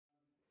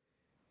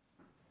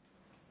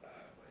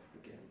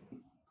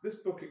this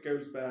book, it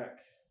goes back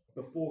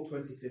before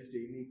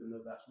 2015, even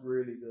though that's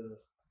really the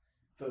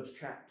first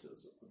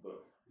chapters of the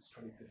book. It's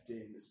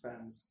 2015. It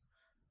spans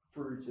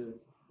through to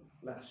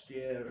last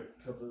year.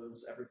 It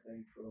covers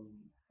everything from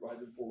rise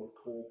and fall of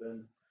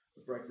Corbyn,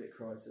 the Brexit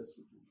crisis,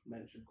 which we've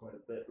mentioned quite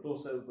a bit, but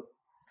also the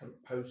kind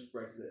of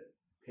post-Brexit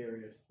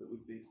period that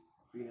we've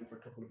been in for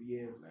a couple of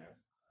years now.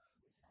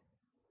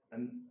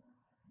 And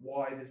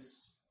why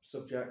this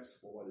subject,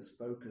 or why this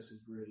focus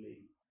is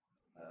really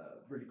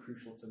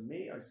crucial to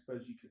me, I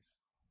suppose you could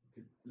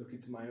look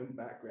into my own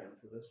background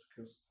for this,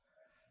 because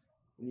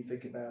when you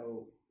think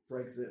about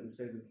Brexit and the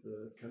state of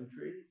the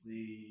country,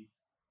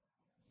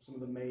 some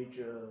of the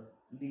major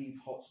Leave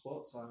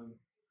hotspots,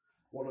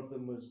 one of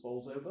them was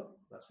Bolsover.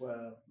 That's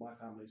where my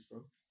family's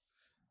from.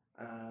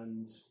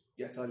 And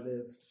yet I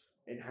lived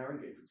in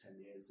Haringey for 10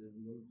 years in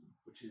London,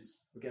 which is,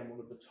 again, one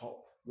of the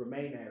top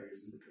Remain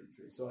areas in the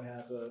country. So I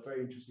have a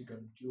very interesting kind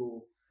of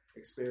dual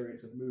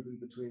experience of moving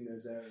between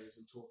those areas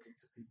and talking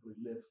to people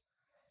who live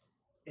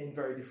in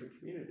very different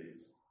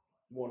communities.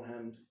 On one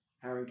hand,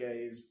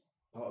 Haringey is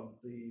part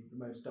of the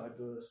most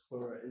diverse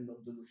borough in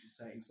London, which is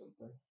saying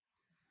something.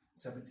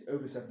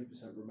 Over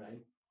 70%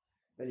 Remain.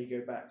 Then you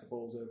go back to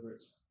Bolsover,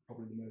 it's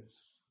probably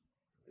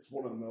it's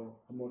one of the more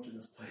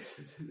homogenous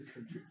places in the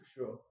country for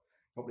sure.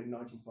 Probably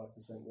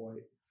 95%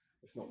 white,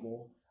 if not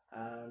more,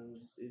 and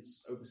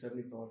is over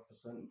 75%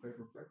 in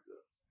favour of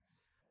Brexit.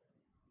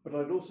 But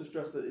I'd also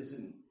stress that it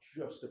isn't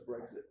just a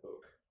Brexit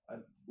book.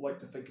 I'd like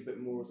to think of it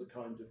more as a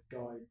kind of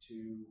guide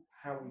to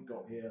how we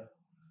got here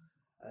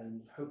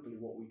and hopefully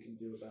what we can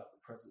do about the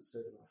present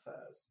state of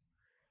affairs.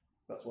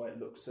 That's why it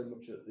looks so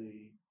much at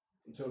the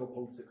internal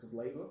politics of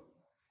Labour.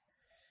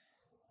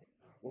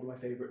 One of my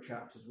favourite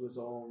chapters was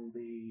on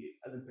the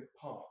Olympic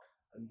Park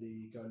and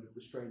the kind of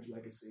the strange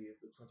legacy of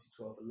the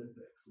 2012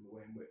 Olympics and the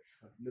way in which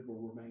kind of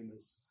liberal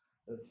Remainers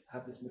have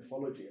had this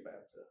mythology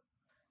about it.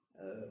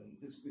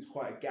 There's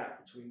quite a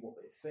gap between what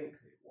they think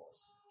it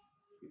was,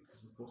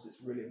 because of course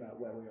it's really about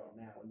where we are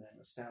now and their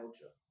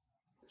nostalgia.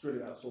 It's really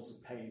about a source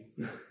of pain.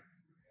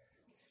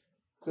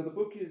 So the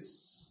book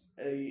is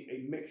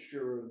a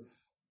mixture of,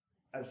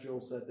 as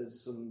Joel said, there's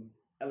some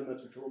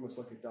elements which are almost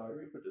like a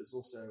diary, but there's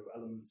also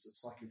elements of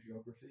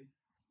psychogeography,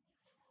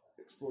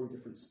 exploring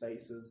different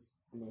spaces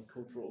from a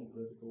cultural and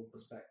political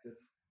perspective.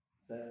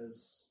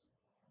 There's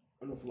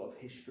an awful lot of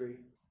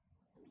history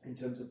in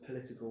terms of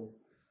political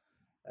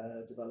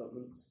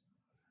developments,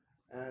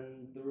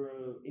 and there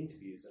are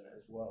interviews in it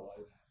as well.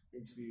 I've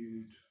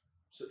interviewed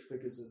such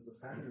figures as the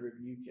founder of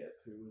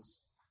UKIP, who was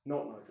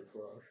not Nigel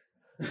Farage,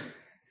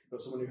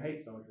 but someone who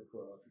hates Nigel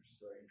Farage, which is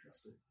very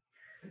interesting.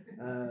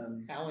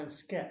 Alan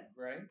Skett,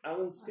 right?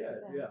 Alan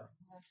Skett, yeah.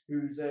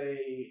 Who's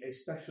a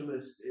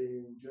specialist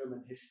in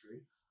German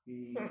history.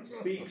 He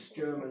speaks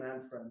German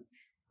and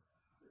French,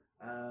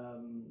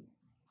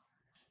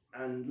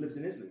 and lives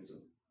in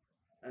Islington,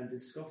 and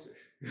is Scottish.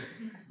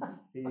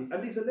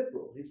 And he's a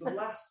liberal. He's the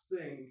last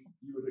thing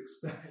you would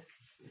expect.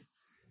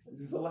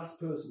 This is the last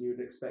person you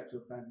would expect to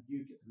have founded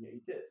UKIP, and yet he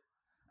did.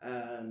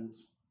 And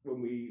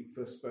when we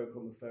first spoke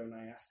on the phone,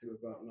 I asked him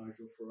about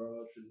Nigel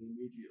Farage, and he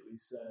immediately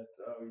said,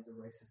 "Oh, he's a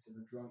racist and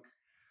a drunk."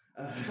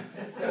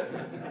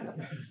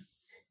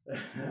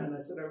 And I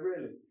said, "Oh,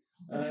 really?"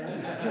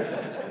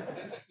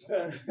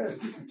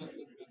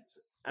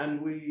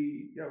 And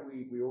we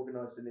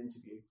organised an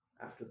interview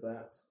after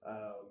that.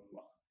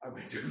 I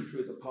went over to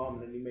his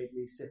apartment and he made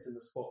me sit in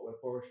the spot where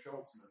Boris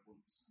Johnson had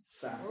once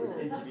sat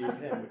and interviewed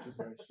him, which was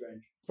very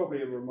strange.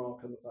 Probably a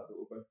remark on the fact that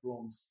we're both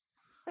blondes.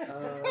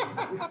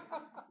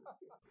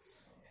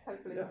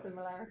 Hopefully the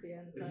similarity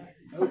ends there.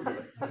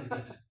 Hopefully.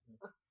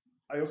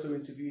 I also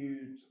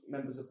interviewed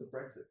members of the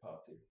Brexit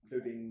Party,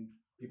 including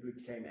people who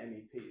became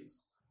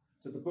MEPs.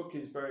 So the book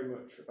is very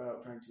much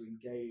about trying to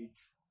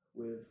engage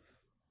with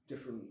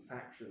different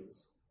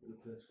factions in the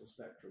political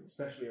spectrum,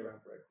 especially around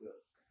Brexit.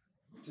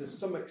 To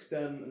some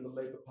extent, in the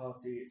Labour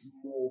Party, it's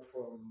more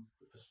from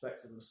the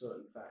perspective of a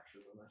certain faction,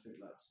 and I think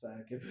that's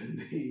fair given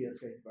the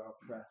state of our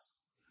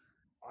press.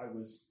 I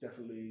was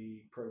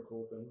definitely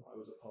pro-Corbyn. I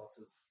was a part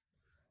of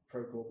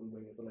pro-Corbyn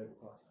wing of the Labour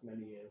Party for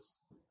many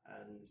years,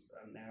 and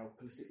am now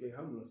politically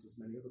homeless, as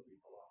many other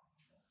people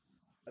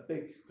are. A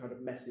big kind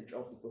of message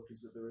of the book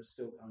is that there is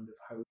still kind of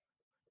hope,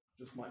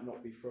 just might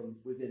not be from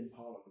within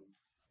Parliament.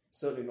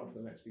 Certainly not for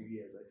the next few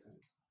years, I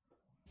think.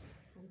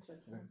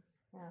 Interesting,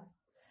 yeah.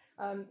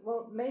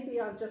 Well, maybe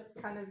I'll just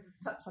kind of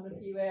touch on a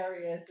few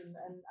areas and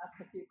ask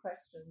a few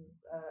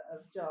questions of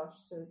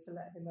Josh to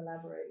let him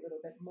elaborate a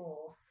little bit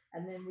more.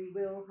 And then we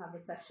will have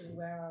a session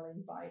where I'll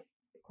invite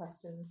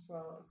questions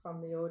from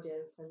the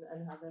audience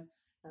and have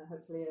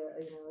hopefully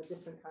a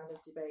different kind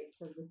of debate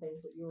of the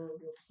things that you're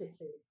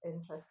particularly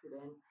interested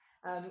in.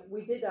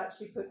 We did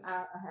actually put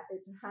out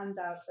it's a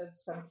handout of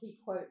some key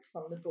quotes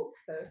from the book,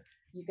 so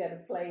you get a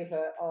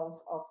flavour of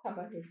some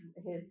of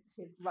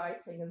his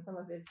writing and some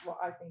of his, what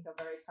I think are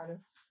very kind of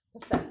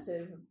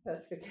perceptive,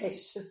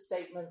 perspicacious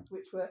statements,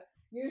 which were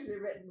usually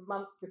written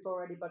months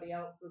before anybody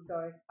else was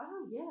going,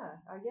 oh yeah,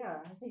 I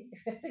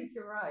think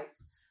you're right.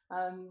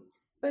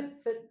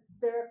 But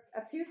there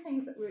are a few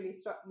things that really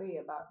struck me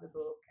about the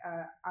book.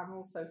 I'm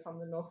also from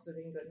the north of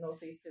England,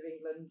 northeast of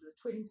England, the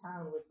twin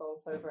town with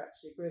Bolsover,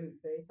 actually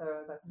Grimsby, so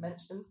as I've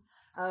mentioned.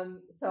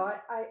 So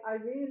I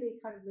really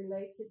kind of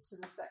related to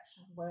the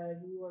section where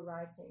you were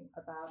writing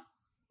about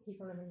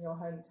people in your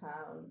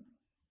hometown,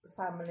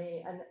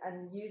 family,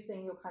 and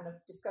using your kind of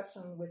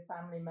discussion with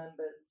family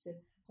members to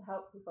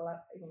help people,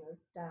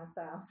 down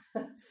south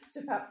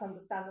to perhaps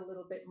understand a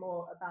little bit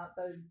more about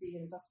those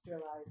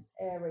deindustrialized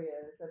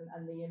areas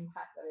and the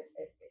impact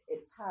that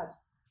it's had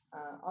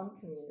on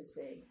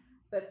community.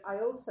 But I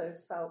also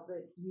felt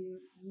that you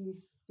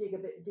dig a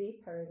bit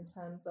deeper in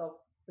terms of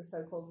the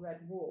so-called Red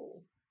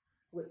Wall,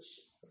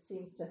 which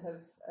seems to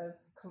have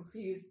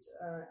confused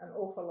an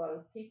awful lot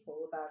of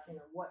people about,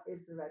 what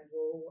is the Red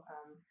Wall,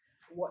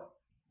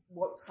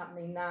 what's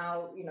happening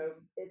now,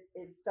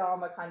 is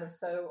Starmer kind of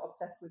so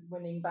obsessed with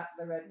winning back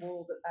the Red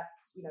Wall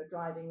that's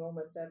driving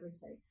almost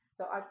everything.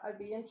 So I'd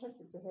be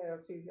interested to hear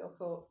a few of your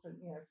thoughts, and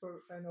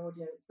for an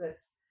audience that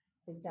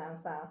is down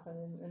south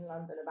and in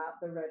London, about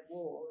the Red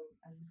Wall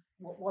and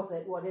what was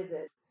it, what is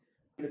it?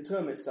 The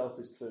term itself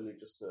is clearly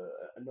just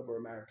another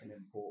American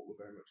import.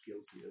 We're very much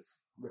guilty of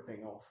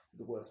ripping off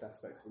the worst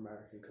aspects of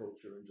American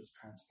culture and just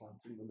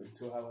transplanting them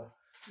into our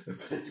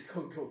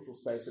political and cultural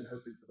space and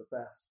hoping for the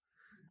best.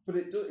 But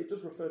it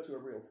does refer to a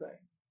real thing.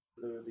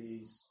 There are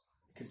these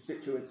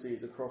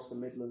constituencies across the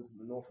Midlands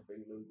and the north of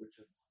England which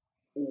have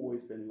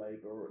always been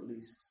Labour, or at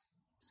least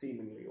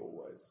seemingly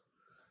always.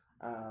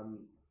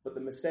 But the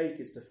mistake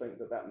is to think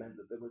that meant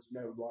that there was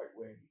no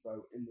right-wing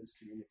vote in those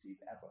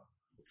communities ever.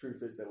 The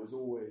truth is there was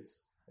always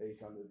a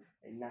kind of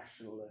a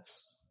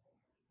nationalist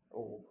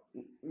or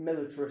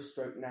militarist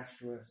stroke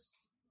nationalist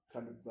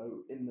kind of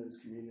vote in those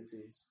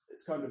communities.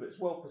 It's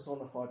well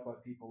personified by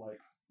people like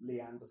Lee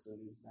Anderson,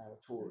 who's now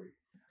a Tory.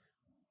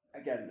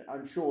 Again,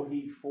 I'm sure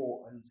he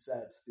fought and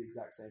said the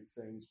exact same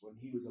things when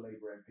he was a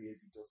Labour MP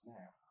as he does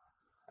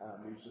now.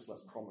 He was just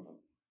less prominent.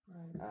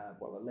 Right.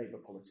 A Labour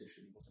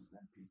politician, he wasn't an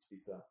MP, to be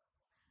fair.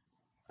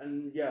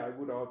 And yeah, I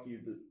would argue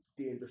that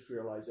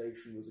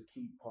deindustrialisation was a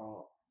key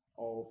part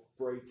of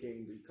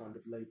breaking the kind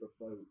of Labour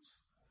vote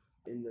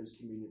in those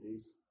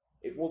communities.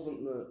 It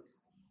wasn't that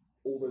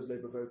all those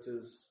Labour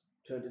voters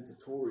turned into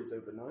Tories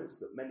overnight,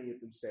 so that many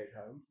of them stayed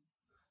home.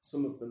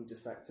 Some of them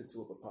defected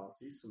to other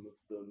parties, some of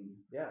them,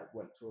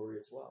 went Tory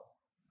as well.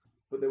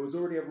 But there was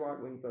already a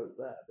right-wing vote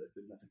there that had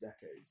been there for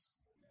decades.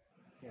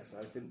 Yes,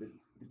 I think that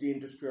the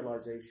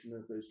deindustrialisation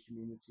of those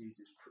communities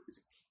is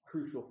a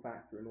crucial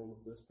factor in all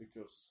of this,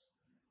 because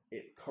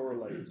it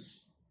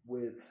correlates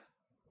with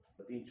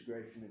the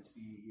integration into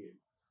the EU.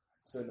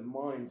 So in the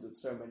minds of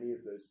so many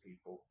of those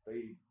people,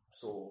 they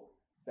saw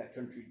their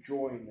country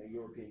join the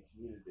European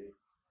community,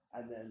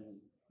 and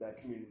then their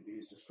community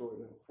is destroyed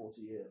over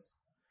 40 years.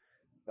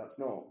 That's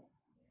not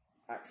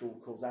actual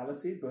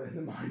causality, but in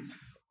the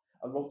minds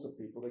of a lot of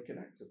people, they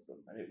connected them,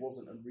 and it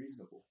wasn't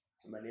unreasonable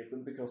for many of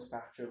them, because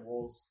Thatcher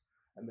was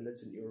a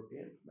militant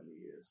European for many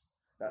years.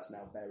 That's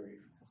now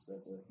buried because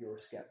there's a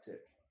Eurosceptic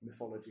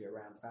mythology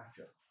around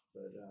Thatcher.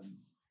 But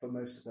for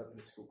most of her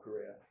political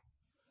career,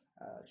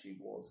 she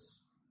was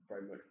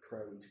very much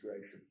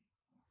pro-integration.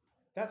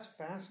 That's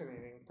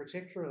fascinating,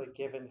 particularly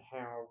given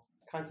how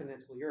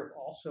continental Europe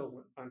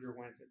also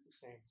underwent at the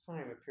same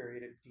time a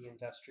period of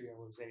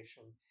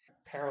deindustrialization,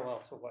 parallel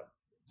to what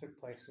took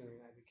place in the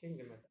United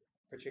Kingdom,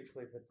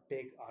 particularly with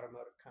big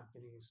automotive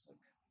companies like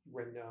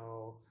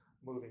Renault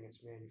moving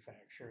its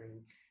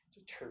manufacturing to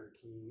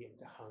Turkey and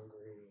to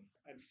Hungary,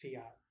 and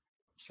Fiat,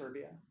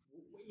 Serbia.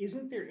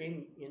 Isn't there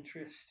any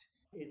interest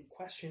in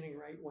questioning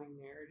right-wing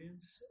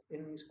narratives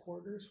in these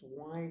quarters?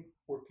 Why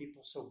were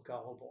people so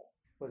gullible?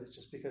 Was it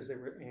just because they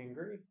were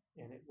angry,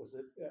 and it was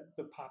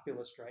the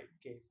populist right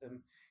gave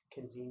them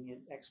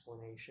convenient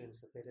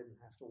explanations that they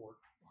didn't have to work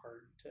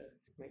hard to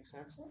make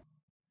sense of?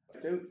 I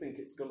don't think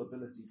it's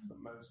gullibility for the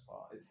most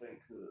part. I think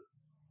that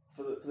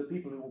for the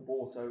people who were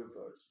bought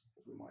over, as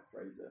we might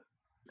phrase it,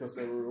 because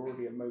they were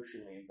already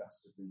emotionally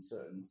invested in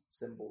certain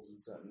symbols and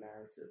certain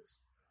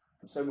narratives.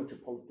 And so much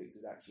of politics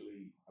is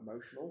actually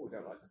emotional. We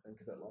don't like to think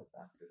of it like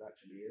that, but it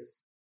actually is.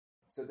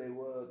 So they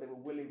were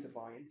willing to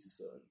buy into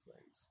certain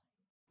things.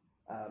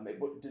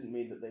 It didn't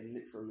mean that they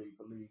literally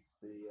believed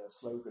the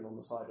slogan on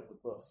the side of the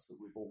bus that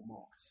we've all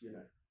mocked.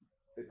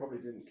 They probably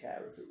didn't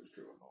care if it was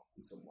true or not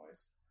in some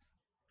ways.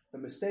 The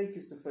mistake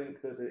is to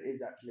think that it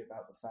is actually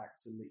about the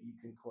facts and that you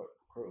can quote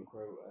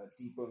unquote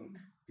debunk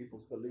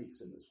people's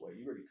beliefs in this way.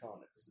 You really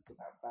can't, because it's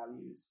about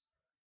values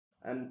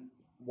and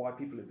why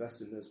people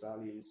invest in those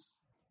values.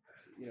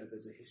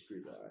 There's a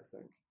history there, I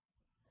think.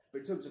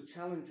 But in terms of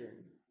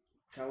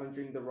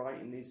challenging the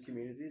right in these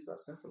communities,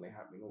 that's definitely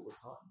happening all the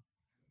time.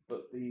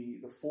 But the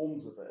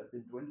forms of it have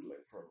been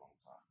dwindling for a long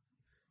time.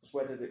 So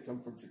where did it come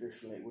from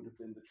traditionally? It would have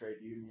been the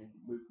trade union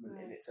movement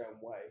in its own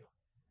way,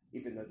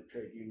 even though the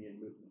trade union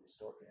movement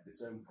historically had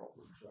its own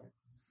problems, right?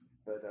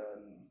 But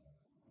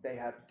they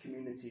had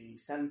community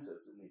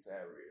centres in these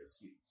areas.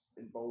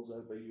 In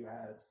Bolsover, you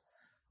had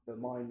the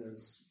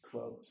miners'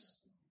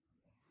 clubs,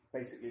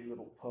 basically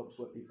little pubs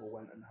where people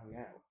went and hung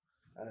out.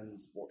 and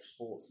watch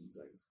sports and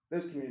things.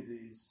 Those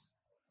communities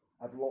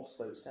have lost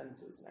those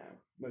centres now.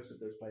 Most of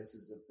those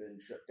places have been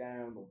shut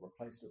down or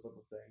replaced with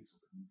other things or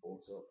been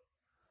bought up.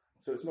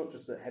 So it's not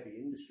just that heavy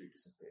industry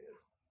disappeared,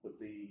 but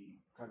the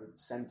kind of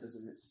centres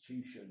and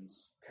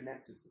institutions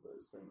connected to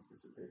those things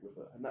disappeared with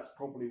it. And that's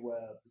probably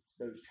where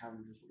those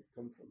challenges would have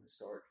come from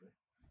historically.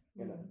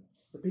 You know,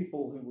 the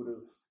people who would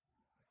have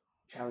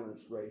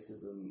challenged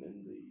racism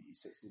in the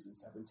 60s and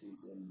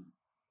 70s in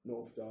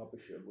North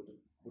Derbyshire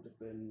would have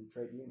been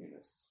trade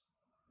unionists.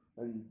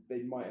 And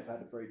they might have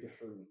had a very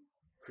different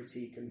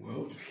critique and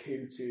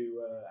worldview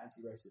to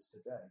anti-racists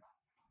today.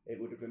 It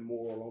would have been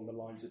more along the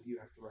lines of you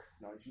have to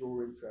recognise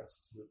your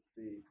interests with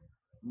the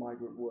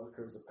migrant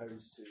worker as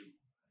opposed to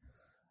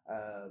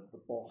the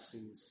boss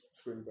who's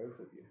screwing both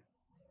of you.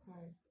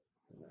 Right.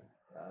 You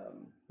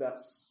know,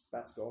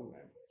 that's gone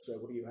now. So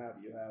what do you have?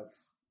 You have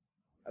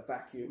a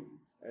vacuum,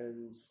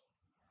 and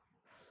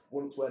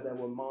once where there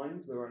were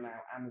mines, there are now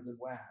Amazon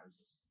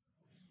warehouses.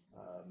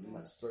 And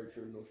that's very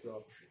true in North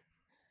Derbyshire.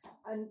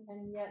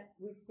 And yet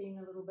we've seen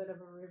a little bit of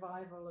a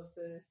revival of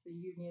the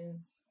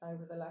unions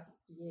over the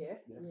last year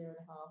and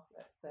a half,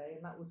 let's say,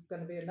 and that was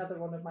going to be another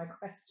one of my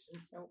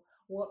questions. You know,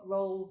 what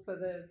role for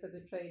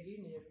the trade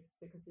unions?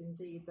 Because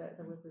indeed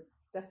there was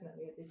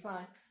definitely a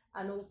decline,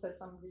 and also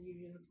some of the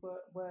unions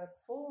were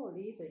for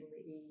leaving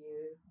the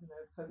EU, you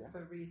know,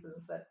 for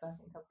reasons that I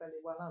think are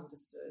fairly well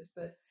understood.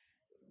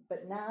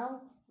 But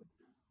now,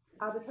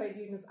 are the trade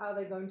unions, are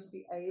they going to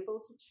be able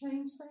to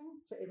change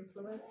things, to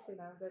influence? You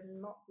know, they're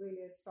not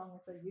really as strong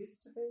as they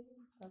used to be.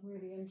 I'm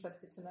really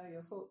interested to know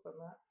your thoughts on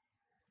that.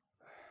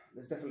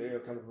 There's definitely a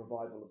kind of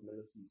revival of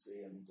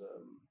militancy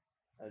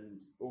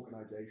and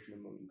organisation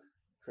among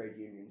trade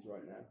unions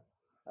right now.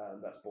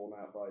 That's borne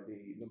out by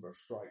the number of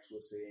strikes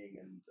we're seeing,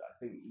 and I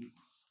think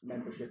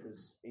membership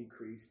has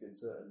increased in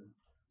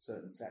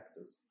certain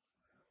sectors.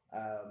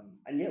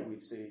 And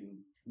we've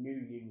seen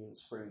new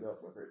unions spring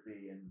up, whether it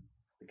be in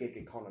the gig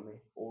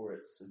economy or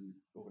it's in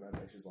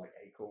organisations like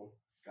Acorn,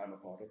 which I'm a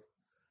part of.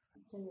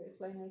 Can you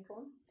explain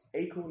Acorn?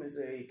 Acorn is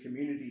a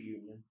community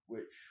union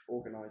which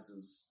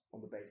organises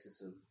on the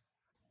basis of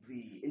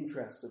the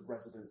interests of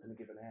residents in a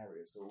given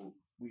area. So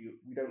we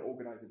don't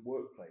organise in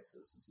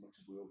workplaces as much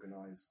as we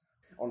organise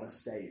on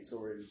estates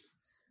or in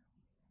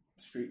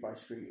street by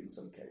street in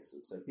some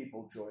cases. So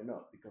people join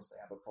up because they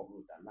have a problem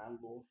with their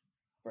landlord,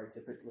 very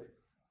typically.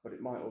 But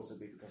it might also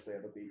be because they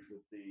have a beef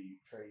with the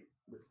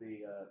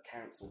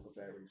council for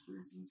various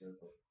reasons.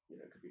 Over, you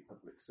know, it could be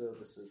public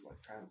services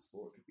like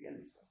transport, it could be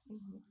anything.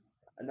 Mm-hmm.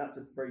 And that's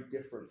a very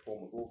different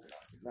form of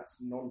organising. That's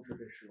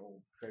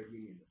non-traditional trade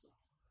unionism,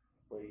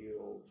 where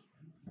you're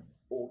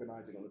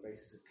organising on the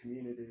basis of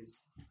communities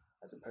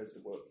as opposed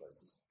to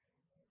workplaces.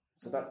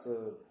 So that's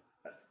a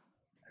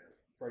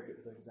very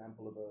good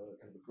example of a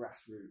kind of a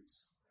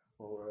grassroots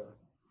or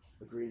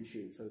a green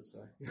shoot, I would say.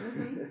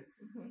 Mm-hmm.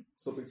 Mm-hmm.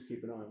 Something to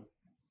keep an eye on.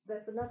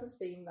 There's another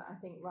theme that I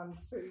think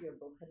runs through your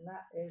book, and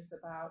that is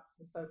about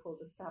the so-called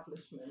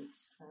establishment,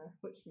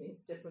 which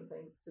means different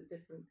things to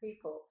different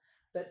people.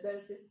 But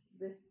there's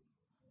this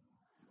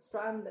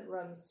strand that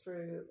runs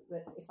through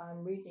that, if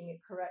I'm reading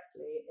it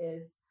correctly,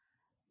 is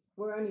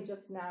we're only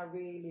just now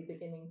really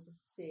beginning to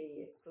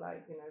see. It's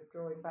like, you know,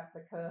 drawing back the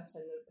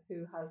curtain of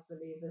who has the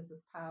levers of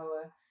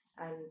power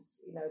and,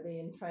 you know, the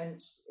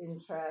entrenched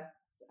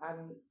interests.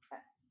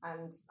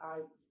 And I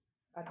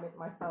admit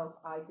myself,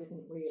 I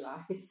didn't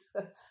realise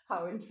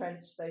how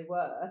entrenched they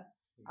were.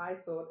 I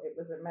thought it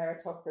was a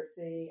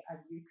meritocracy, and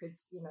you could,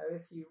 you know,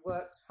 if you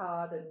worked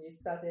hard and you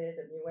studied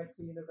and you went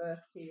to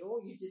university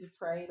or you did a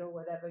trade or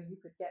whatever, you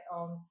could get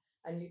on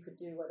and you could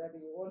do whatever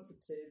you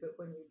wanted to. But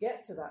when you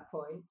get to that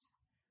point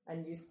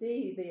and you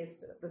see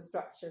the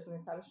structures and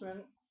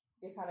establishment,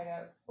 you kind of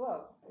go,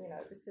 well, you know,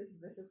 this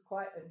is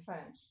quite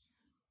entrenched.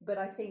 But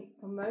I think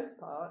for most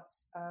part,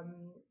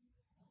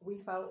 we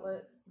felt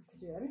that we could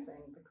do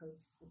anything because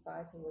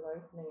society was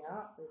opening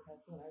up. We had,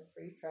 you know,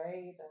 free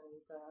trade and,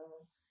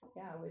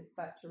 with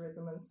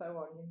Thatcherism and so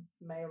on.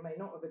 You may or may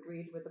not have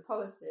agreed with the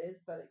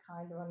policies, but it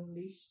kind of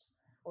unleashed,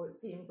 or it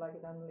seemed like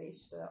it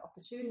unleashed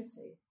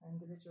opportunity,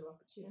 individual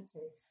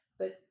opportunity.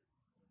 But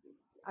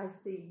I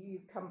see you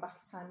come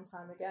back time and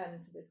time again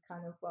to this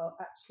kind of, well,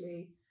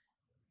 actually,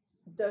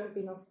 don't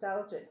be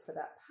nostalgic for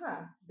that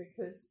past,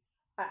 because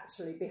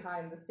actually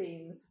behind the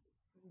scenes,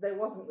 there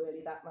wasn't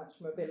really that much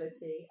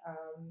mobility.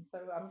 So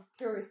I'm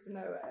curious to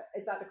know,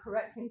 is that a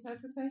correct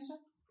interpretation?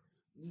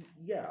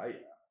 Yeah,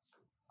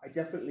 I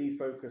definitely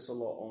focus a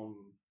lot on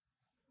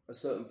a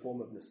certain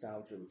form of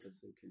nostalgia, which I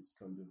think is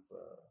kind of...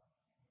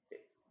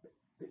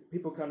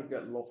 people kind of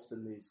get lost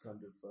in these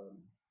kind of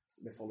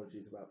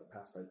mythologies about the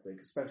past, I think,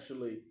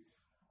 especially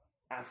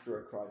after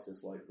a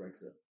crisis like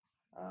Brexit,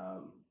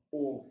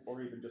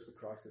 or even just the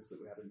crisis that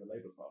we had in the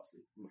Labour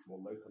Party, a much more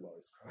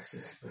localised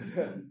crisis.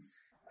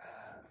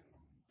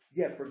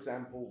 But for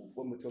example,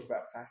 when we talk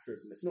about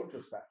Thatcherism, it's not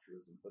just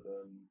Thatcherism, but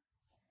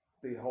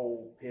the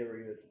whole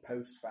period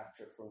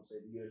post-Thatcher from, say,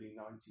 the early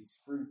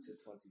 90s through to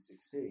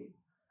 2016,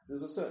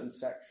 there's a certain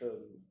section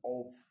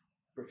of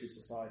British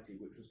society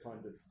which was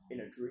kind of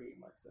in a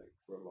dream, I think,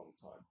 for a long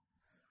time.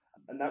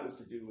 And that was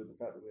to do with the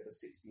fact that we had a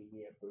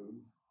 16-year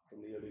boom from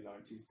the early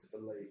 90s to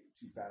the late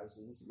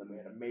 2000s, and then we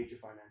had a major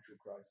financial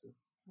crisis.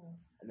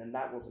 And then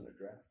that wasn't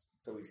addressed.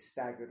 So we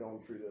staggered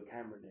on through the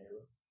Cameron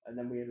era, and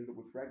then we ended up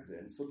with Brexit,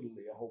 and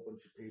suddenly a whole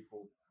bunch of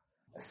people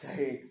are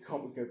saying,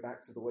 can't we go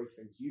back to the way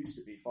things used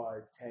to be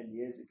 5-10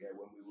 years ago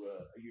when we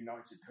were a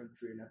united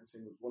country and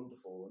everything was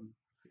wonderful? And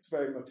it's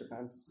very much a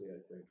fantasy, I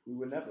think. We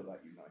were never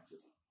that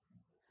united.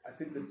 I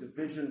think the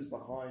divisions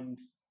behind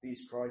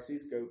these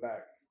crises go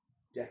back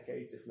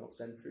decades, if not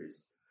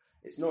centuries.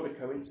 It's not a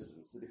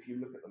coincidence that if you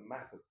look at the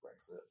map of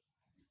Brexit,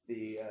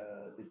 the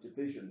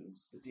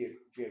divisions, the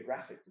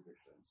geographic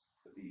divisions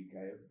of the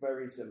UK are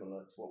very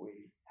similar to what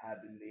we had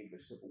in the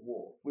English Civil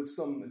War, with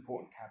some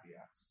important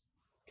caveats.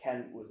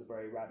 Kent was a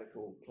very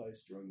radical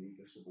place during the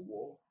English Civil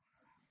War.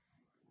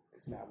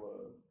 It's now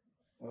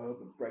a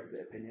hub of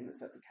Brexit opinion,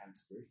 except for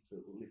Canterbury, but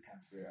we'll leave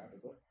Canterbury out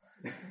of it.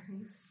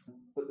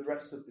 But the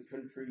rest of the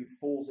country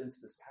falls into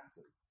this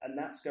pattern, and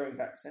that's going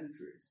back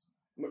centuries.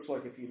 Much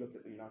like if you look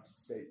at the United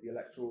States, the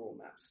electoral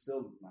map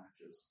still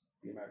matches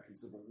the American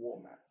Civil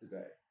War map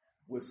today,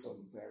 with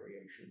some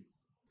variation.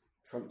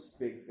 Trump's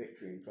big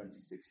victory in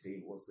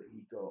 2016 was that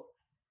he got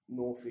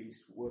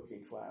Northeast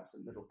working class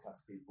and middle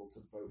class people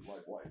to vote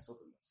like white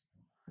Southerners.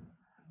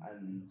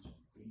 And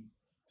he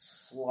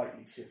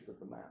slightly shifted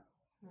the map.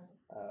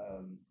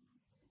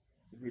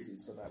 The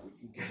reasons for that we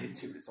can get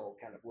into, it's all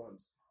kind of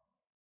worms.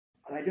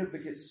 And I don't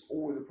think it's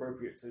always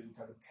appropriate to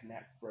kind of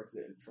connect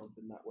Brexit and Trump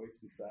in that way, to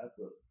be fair,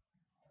 but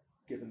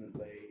given that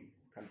they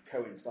kind of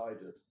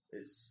coincided,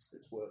 it's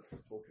worth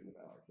talking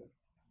about, I think.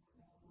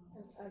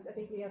 And I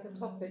think the other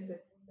topic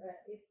that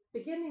is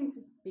beginning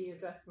to be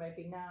addressed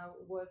maybe now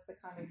was the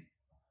kind of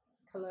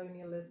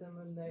colonialism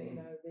and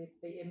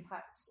the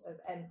impact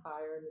of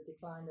empire and the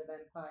decline of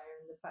empire,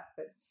 and the fact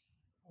that,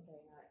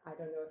 again, I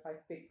don't know if I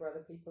speak for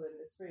other people in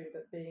this room,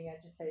 but being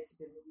educated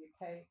in the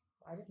UK,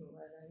 I didn't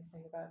learn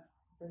anything about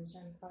British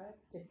Empire,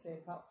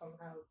 particularly apart from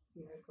how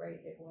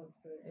great it was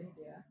for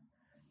India.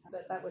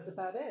 But that was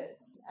about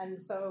it. And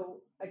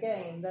so,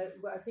 again,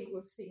 I think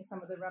we've seen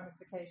some of the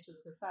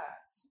ramifications of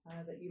that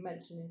that you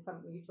mentioned in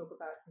some. You talk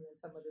about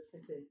some of the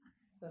cities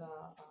that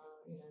are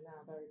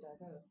now very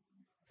diverse.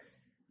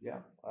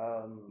 Yeah,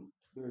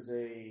 there is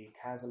a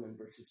chasm in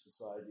British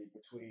society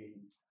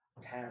between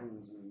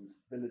towns and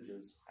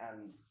villages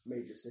and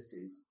major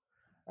cities,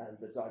 and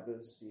the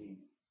diversity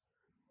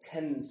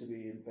tends to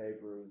be in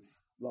favour of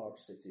large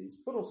cities,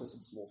 but also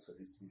some small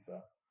cities, to be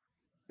fair.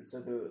 And so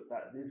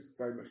that is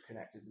very much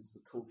connected into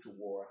the culture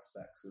war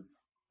aspects of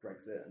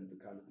Brexit and the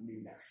kind of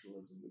new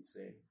nationalism we've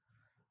seen.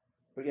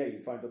 But yeah, you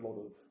find a lot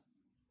of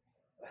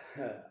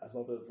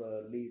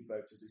Leave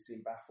voters who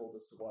seem baffled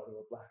as to why there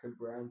are black and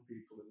brown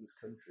people in this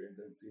country and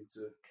don't seem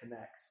to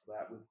connect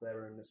that with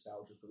their own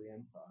nostalgia for the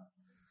empire.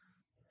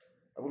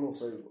 I will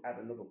also add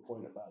another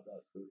point about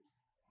that,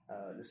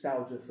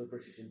 nostalgia for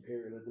British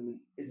imperialism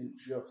isn't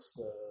just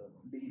a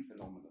Leave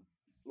phenomenon.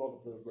 A lot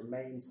of the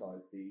Remain side,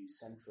 the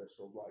centrist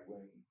or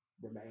right-wing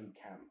Remain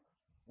camp,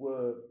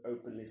 were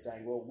openly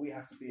saying, well, we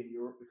have to be in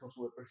Europe because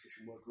we're British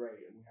and we're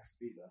great and we have to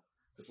be there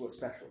because we're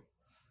special.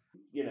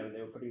 They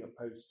were putting up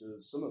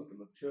posters, some of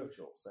them of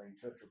Churchill, saying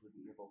Churchill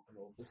didn't live up and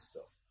all this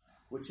stuff,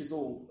 which is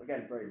all,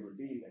 again, very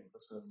revealing for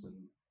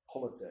certain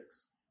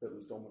politics that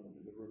was dominant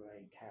in the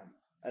Remain camp.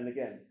 And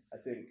again, I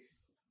think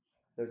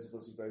those of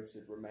us who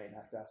voted Remain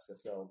have to ask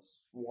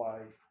ourselves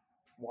why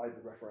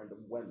the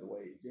referendum went the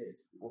way it did.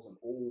 It wasn't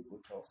all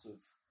because of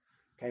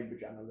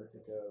Cambridge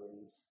Analytica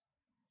and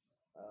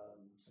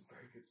some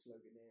very good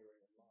sloganeering.